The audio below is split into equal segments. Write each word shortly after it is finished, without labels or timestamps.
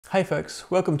Hey folks,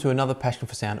 welcome to another Passion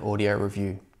for Sound audio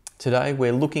review. Today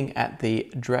we're looking at the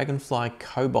DragonFly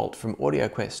Cobalt from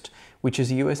Audioquest, which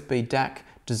is a USB DAC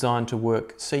designed to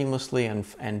work seamlessly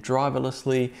and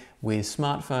driverlessly with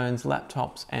smartphones,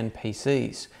 laptops and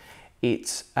PCs.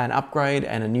 It's an upgrade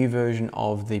and a new version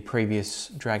of the previous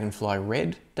DragonFly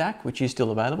Red DAC, which is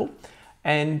still available.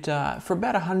 And for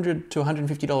about $100 to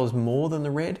 $150 more than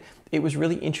the Red, it was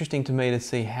really interesting to me to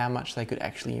see how much they could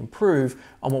actually improve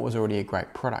on what was already a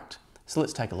great product. So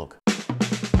let's take a look.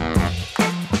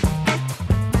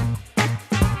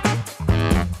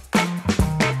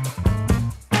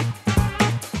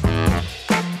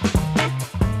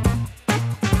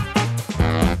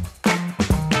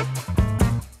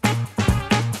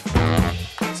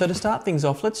 So to start things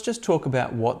off, let's just talk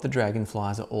about what the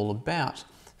Dragonflies are all about.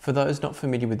 For those not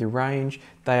familiar with the range,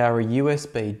 they are a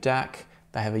USB DAC.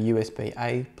 They have a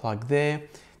USB-A plug there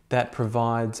that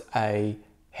provides a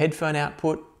headphone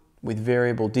output with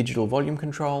variable digital volume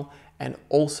control and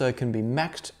also can be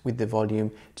maxed with the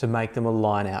volume to make them a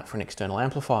line out for an external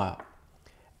amplifier.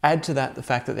 Add to that the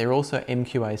fact that they're also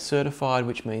MQA certified,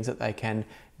 which means that they can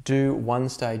do one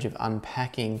stage of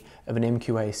unpacking of an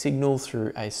MQA signal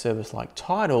through a service like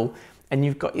Tidal, and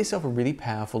you've got yourself a really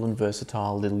powerful and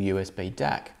versatile little USB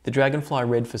DAC. The DragonFly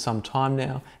Red for some time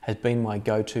now has been my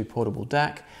go-to portable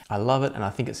DAC. I love it and I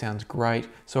think it sounds great,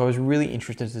 so I was really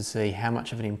interested to see how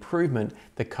much of an improvement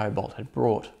the Cobalt had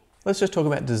brought. Let's just talk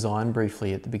about design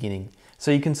briefly at the beginning. So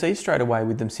you can see straight away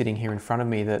with them sitting here in front of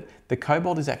me that the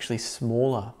Cobalt is actually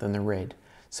smaller than the Red.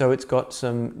 So it's got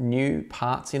some new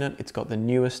parts in it. It's got the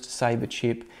newest Sabre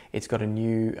chip. It's got a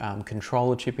new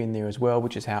controller chip in there as well,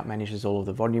 which is how it manages all of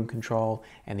the volume control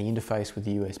and the interface with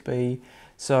the USB.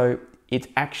 So it's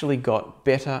actually got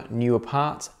better, newer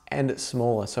parts and it's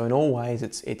smaller. So in all ways,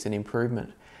 it's an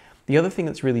improvement. The other thing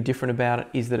that's really different about it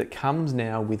is that it comes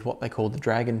now with what they call the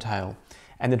Dragon Tail.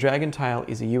 And the Dragon Tail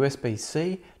is a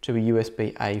USB-C to a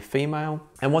USB-A female.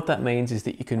 And what that means is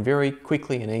that you can very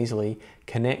quickly and easily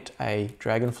connect a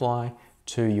Dragonfly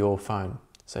to your phone.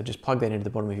 So just plug that into the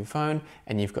bottom of your phone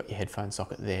and you've got your headphone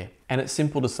socket there. And it's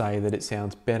simple to say that it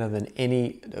sounds better than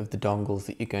any of the dongles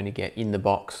that you're going to get in the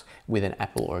box with an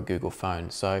Apple or a Google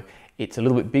phone. So it's a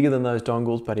little bit bigger than those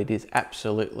dongles, but it is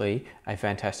absolutely a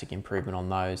fantastic improvement on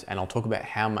those. And I'll talk about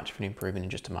how much of an improvement in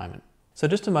just a moment. So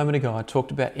just a moment ago, I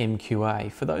talked about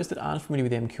MQA. For those that aren't familiar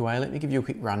with MQA, let me give you a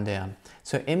quick rundown.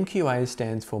 So MQA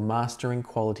stands for Mastering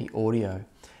Quality Audio.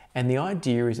 And the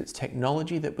idea is it's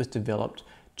technology that was developed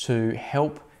to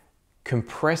help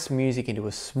compress music into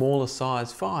a smaller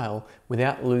size file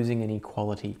without losing any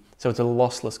quality. So it's a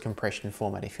lossless compression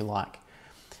format, if you like.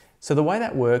 So the way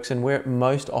that works and where it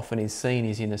most often is seen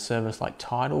is in a service like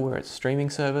Tidal, where it's a streaming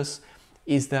service,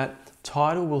 is that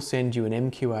Tidal will send you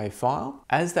an MQA file.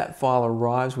 As that file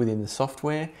arrives within the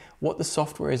software, what the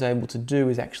software is able to do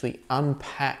is actually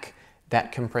unpack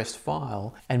that compressed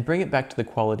file and bring it back to the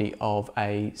quality of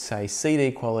a, say,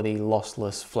 CD quality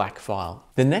lossless FLAC file.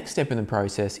 The next step in the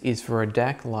process is for a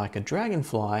DAC like a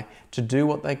DragonFly to do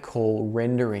what they call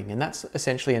rendering, and that's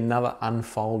essentially another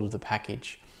unfold of the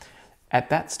package. At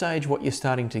that stage, what you're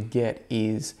starting to get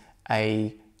is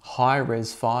a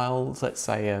high-res file, let's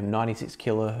say a 96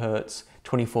 kilohertz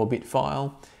 24-bit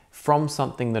file, from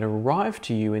something that arrived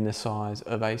to you in the size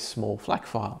of a small FLAC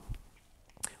file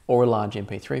or a large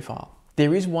MP3 file.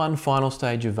 There is one final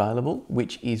stage available,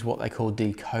 which is what they call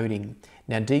decoding.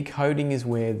 Now, decoding is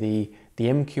where the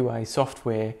MQA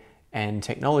software and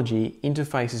technology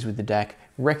interfaces with the DAC,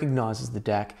 recognizes the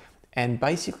DAC, and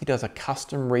basically does a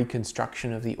custom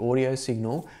reconstruction of the audio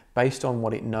signal based on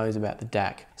what it knows about the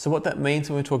DAC. So what that means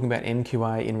when we're talking about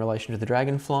MQA in relation to the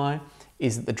DragonFly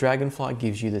is that the DragonFly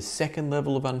gives you the second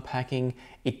level of unpacking.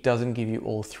 It doesn't give you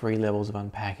all three levels of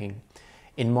unpacking.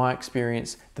 In my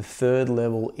experience, the third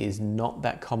level is not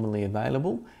that commonly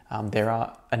available. There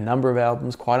are a number of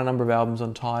albums, quite a number of albums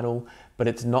on Tidal, but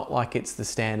it's not like it's the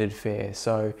standard fare.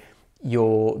 So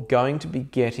you're going to be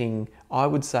getting, I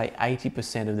would say,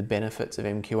 80% of the benefits of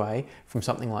MQA from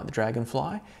something like the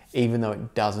DragonFly, even though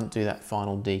it doesn't do that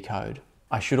final decode.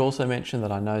 I should also mention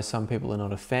that I know some people are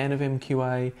not a fan of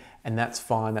MQA, and that's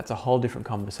fine, that's a whole different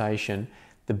conversation.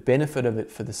 The benefit of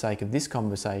it for the sake of this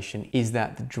conversation is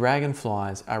that the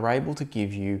Dragonflies are able to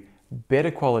give you better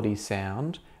quality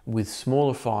sound with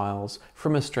smaller files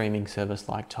from a streaming service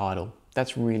like Tidal.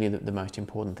 That's really the most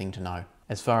important thing to know.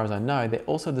 As far as I know, they're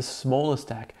also the smallest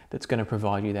DAC that's going to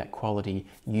provide you that quality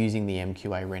using the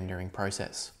MQA rendering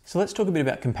process. So let's talk a bit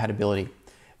about compatibility.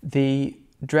 The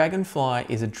DragonFly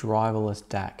is a driverless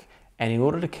DAC, and in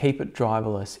order to keep it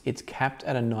driverless, it's capped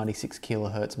at a 96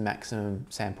 kilohertz maximum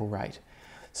sample rate.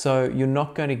 So you're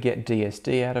not going to get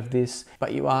DSD out of this,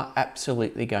 but you are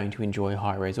absolutely going to enjoy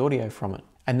high-res audio from it.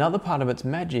 Another part of its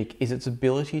magic is its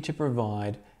ability to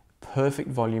provide perfect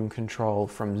volume control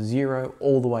from 0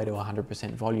 all the way to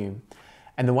 100% volume.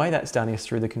 And the way that's done is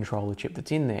through the controller chip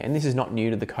that's in there. And this is not new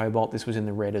to the Cobalt, this was in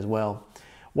the Red as well.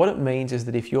 What it means is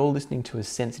that if you're listening to a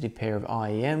sensitive pair of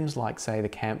IEMs, like say the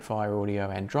Campfire Audio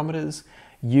Andrometers,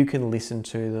 you can listen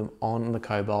to them on the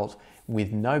Cobalt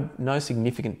with no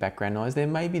significant background noise. There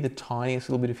may be the tiniest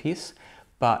little bit of hiss,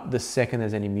 but the second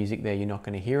there's any music there, you're not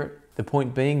going to hear it. The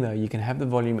point being though, you can have the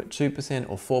volume at 2%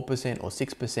 or 4% or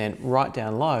 6% right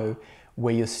down low,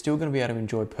 where you're still going to be able to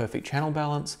enjoy perfect channel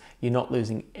balance. You're not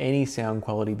losing any sound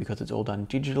quality because it's all done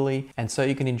digitally. And so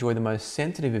you can enjoy the most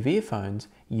sensitive of earphones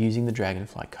using the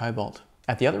DragonFly Cobalt.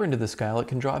 At the other end of the scale, it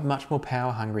can drive much more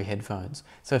power-hungry headphones.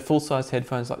 So full-size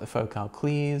headphones like the Focal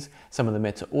Clears, some of the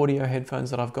Meta Audio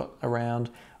headphones that I've got around,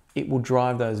 it will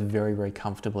drive those very, very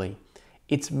comfortably.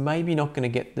 It's maybe not going to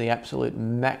get the absolute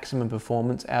maximum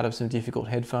performance out of some difficult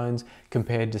headphones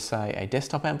compared to, say, a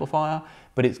desktop amplifier,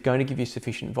 but it's going to give you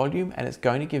sufficient volume and it's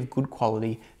going to give good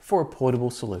quality for a portable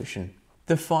solution.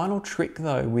 The final trick,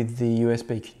 though, with the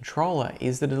USB controller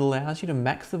is that it allows you to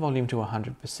max the volume to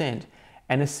 100%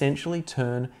 and essentially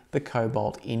turn the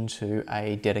Cobalt into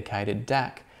a dedicated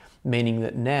DAC, meaning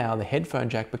that now the headphone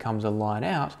jack becomes a line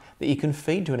out that you can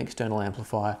feed to an external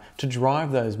amplifier to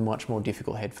drive those much more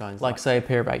difficult headphones, like say a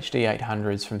pair of HD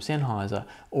 800s from Sennheiser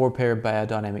or a pair of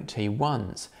Beyerdynamic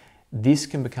T1s. This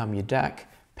can become your DAC,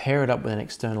 pair it up with an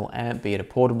external amp, be it a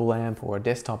portable amp or a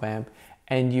desktop amp,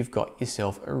 and you've got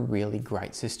yourself a really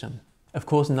great system. Of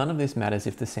course, none of this matters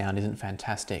if the sound isn't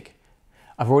fantastic.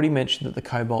 I've already mentioned that the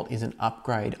Cobalt is an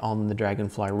upgrade on the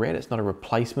DragonFly Red. It's not a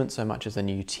replacement so much as a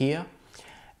new tier,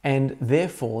 and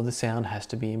therefore the sound has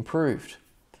to be improved.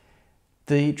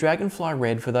 The DragonFly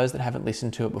Red, for those that haven't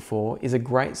listened to it before, is a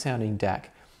great sounding DAC.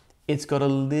 It's got a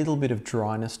little bit of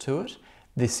dryness to it.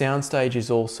 The soundstage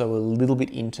is also a little bit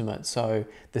intimate, so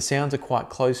the sounds are quite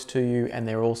close to you and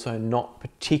they're also not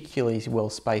particularly well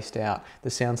spaced out. The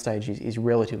soundstage is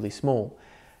relatively small.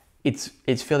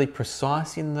 It's fairly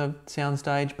precise in the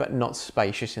soundstage, but not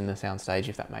spacious in the soundstage,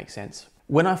 if that makes sense.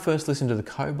 When I first listened to the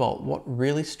Cobalt, what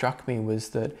really struck me was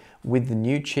that with the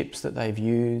new chips that they've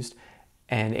used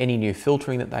and any new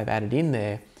filtering that they've added in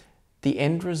there, the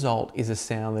end result is a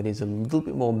sound that is a little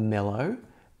bit more mellow,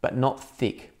 but not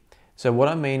thick. So what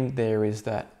I mean there is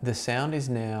that the sound is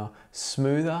now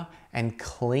smoother and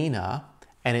cleaner,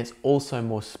 and it's also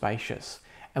more spacious.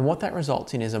 And what that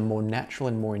results in is a more natural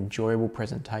and more enjoyable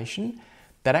presentation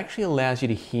that actually allows you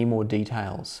to hear more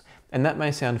details. And that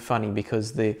may sound funny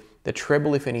because the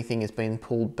treble, if anything, has been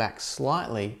pulled back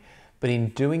slightly, but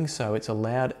in doing so, it's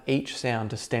allowed each sound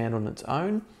to stand on its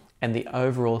own and the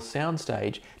overall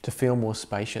soundstage to feel more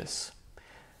spacious.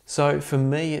 So for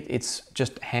me, it's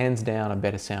just hands down a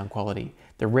better sound quality.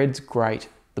 The Red's great,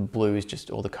 the blue is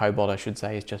just, or the Cobalt I should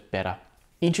say, is just better.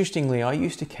 Interestingly, I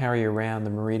used to carry around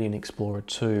the Meridian Explorer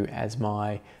 2 as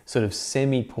my sort of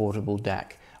semi-portable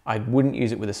DAC. I wouldn't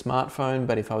use it with a smartphone,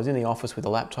 but if I was in the office with a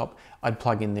laptop, I'd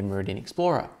plug in the Meridian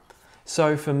Explorer.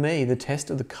 So for me, the test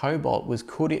of the Cobalt was,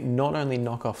 could it not only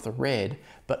knock off the Red,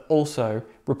 but also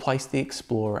replace the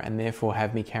Explorer and therefore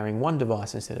have me carrying one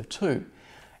device instead of two?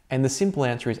 And the simple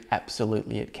answer is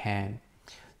absolutely it can.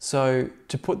 So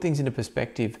to put things into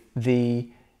perspective, the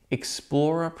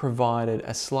Explorer provided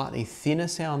a slightly thinner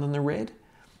sound than the Red,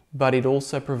 but it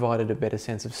also provided a better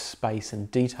sense of space and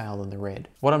detail than the Red.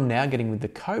 What I'm now getting with the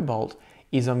Cobalt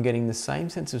is I'm getting the same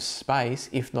sense of space,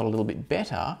 if not a little bit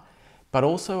better, but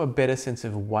also a better sense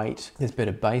of weight. There's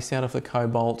better bass out of the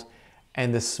Cobalt,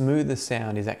 and the smoother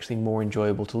sound is actually more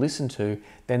enjoyable to listen to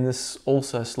than this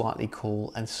also slightly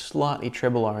cool and slightly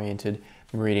treble oriented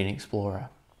Meridian Explorer.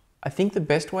 I think the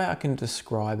best way I can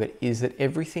describe it is that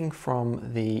everything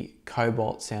from the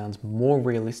Cobalt sounds more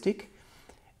realistic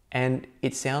and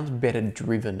it sounds better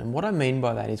driven. And what I mean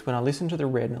by that is when I listen to the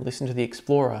Red and I listen to the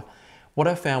Explorer, what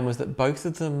I found was that both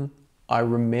of them, I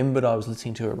remembered I was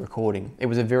listening to a recording. It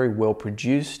was a very well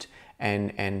produced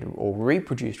or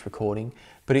reproduced recording,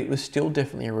 but it was still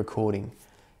definitely a recording.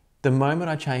 The moment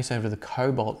I changed over to the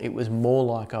Cobalt, it was more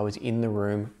like I was in the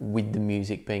room with the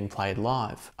music being played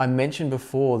live. I mentioned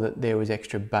before that there was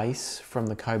extra bass from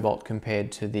the Cobalt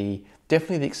compared to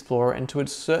definitely the Explorer, and to a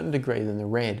certain degree than the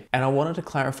Red. And I wanted to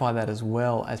clarify that as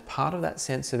well. As part of that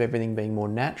sense of everything being more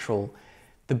natural,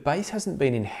 the bass hasn't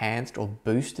been enhanced or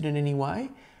boosted in any way.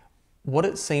 What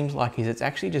it seems like is it's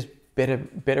actually just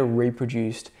better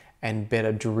reproduced and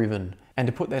better driven. And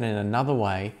to put that in another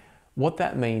way, what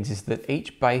that means is that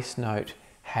each bass note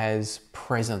has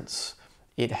presence.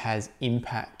 it has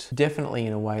impact, definitely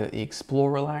in a way that the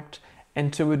Explorer lacked,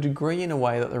 and to a degree in a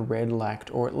way that the Red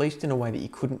lacked, or at least in a way that you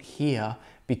couldn't hear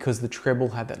because the treble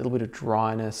had that little bit of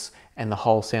dryness and the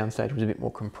whole soundstage was a bit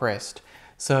more compressed.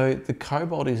 So the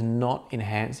Cobalt is not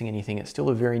enhancing anything. It's still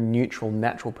a very neutral,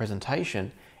 natural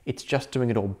presentation. It's just doing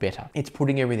it all better. It's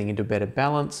putting everything into better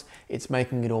balance. It's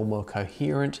making it all more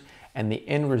coherent. And the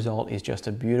end result is just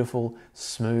a beautiful,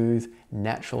 smooth,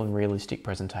 natural and realistic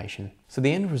presentation. So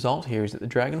the end result here is that the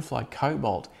DragonFly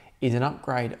Cobalt is an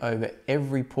upgrade over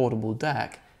every portable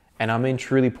DAC. And I mean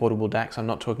truly portable DACs. I'm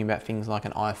not talking about things like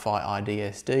an iFi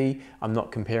IDSD. I'm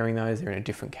not comparing those, they're in a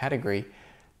different category.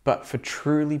 But for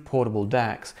truly portable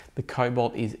DACs, the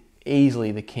Cobalt is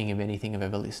easily the king of anything I've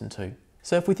ever listened to.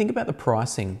 So if we think about the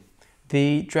pricing,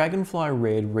 the DragonFly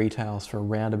Red retails for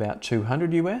around about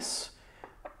 $200 US,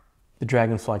 the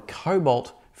DragonFly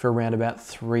Cobalt for around about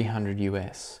 $300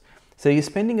 US. So you're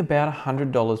spending about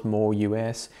 $100 more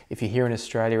US. If you're here in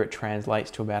Australia, it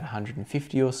translates to about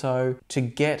 150 or so to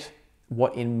get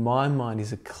what in my mind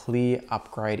is a clear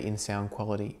upgrade in sound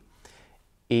quality.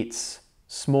 It's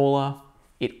smaller.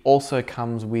 It also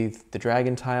comes with the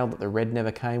Dragon Tail that the Red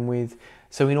never came with.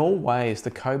 So in all ways,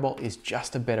 the Cobalt is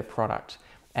just a better product.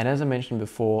 And as I mentioned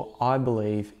before, I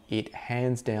believe it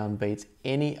hands down beats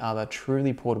any other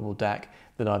truly portable DAC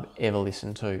that I've ever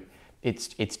listened to.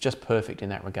 It's just perfect in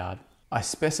that regard. I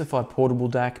specify portable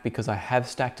DAC because I have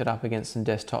stacked it up against some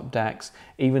desktop DACs,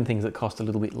 even things that cost a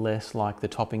little bit less like the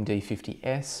Topping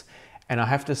D50S. And I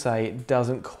have to say it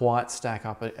doesn't quite stack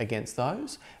up against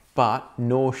those, but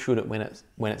nor should it when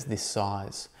it's this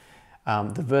size.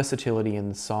 The versatility and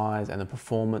the size and the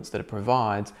performance that it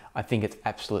provides, I think it's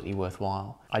absolutely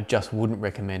worthwhile. I just wouldn't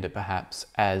recommend it perhaps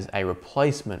as a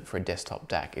replacement for a desktop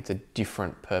DAC. It's a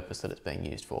different purpose that it's being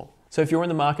used for. So if you're in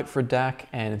the market for a DAC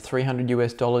and $300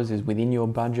 US is within your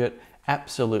budget,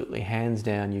 absolutely, hands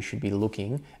down, you should be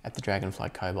looking at the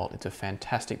DragonFly Cobalt. It's a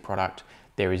fantastic product.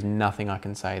 There is nothing I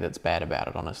can say that's bad about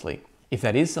it, honestly. If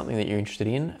that is something that you're interested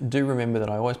in, do remember that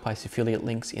I always place affiliate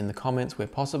links in the comments where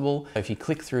possible. If you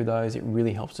click through those, it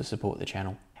really helps to support the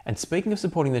channel. And speaking of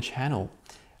supporting the channel,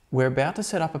 we're about to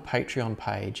set up a Patreon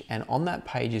page, and on that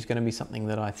page is going to be something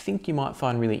that I think you might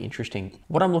find really interesting.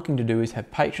 What I'm looking to do is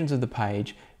have patrons of the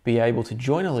page be able to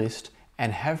join a list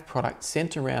and have products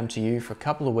sent around to you for a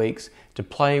couple of weeks to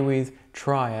play with,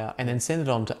 try out, and then send it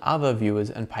on to other viewers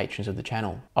and patrons of the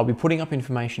channel. I'll be putting up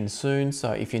information soon,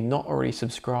 so if you're not already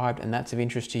subscribed and that's of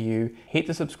interest to you, hit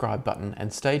the subscribe button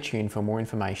and stay tuned for more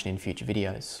information in future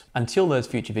videos. Until those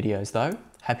future videos though,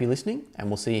 happy listening, and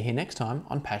we'll see you here next time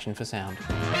on Passion for Sound.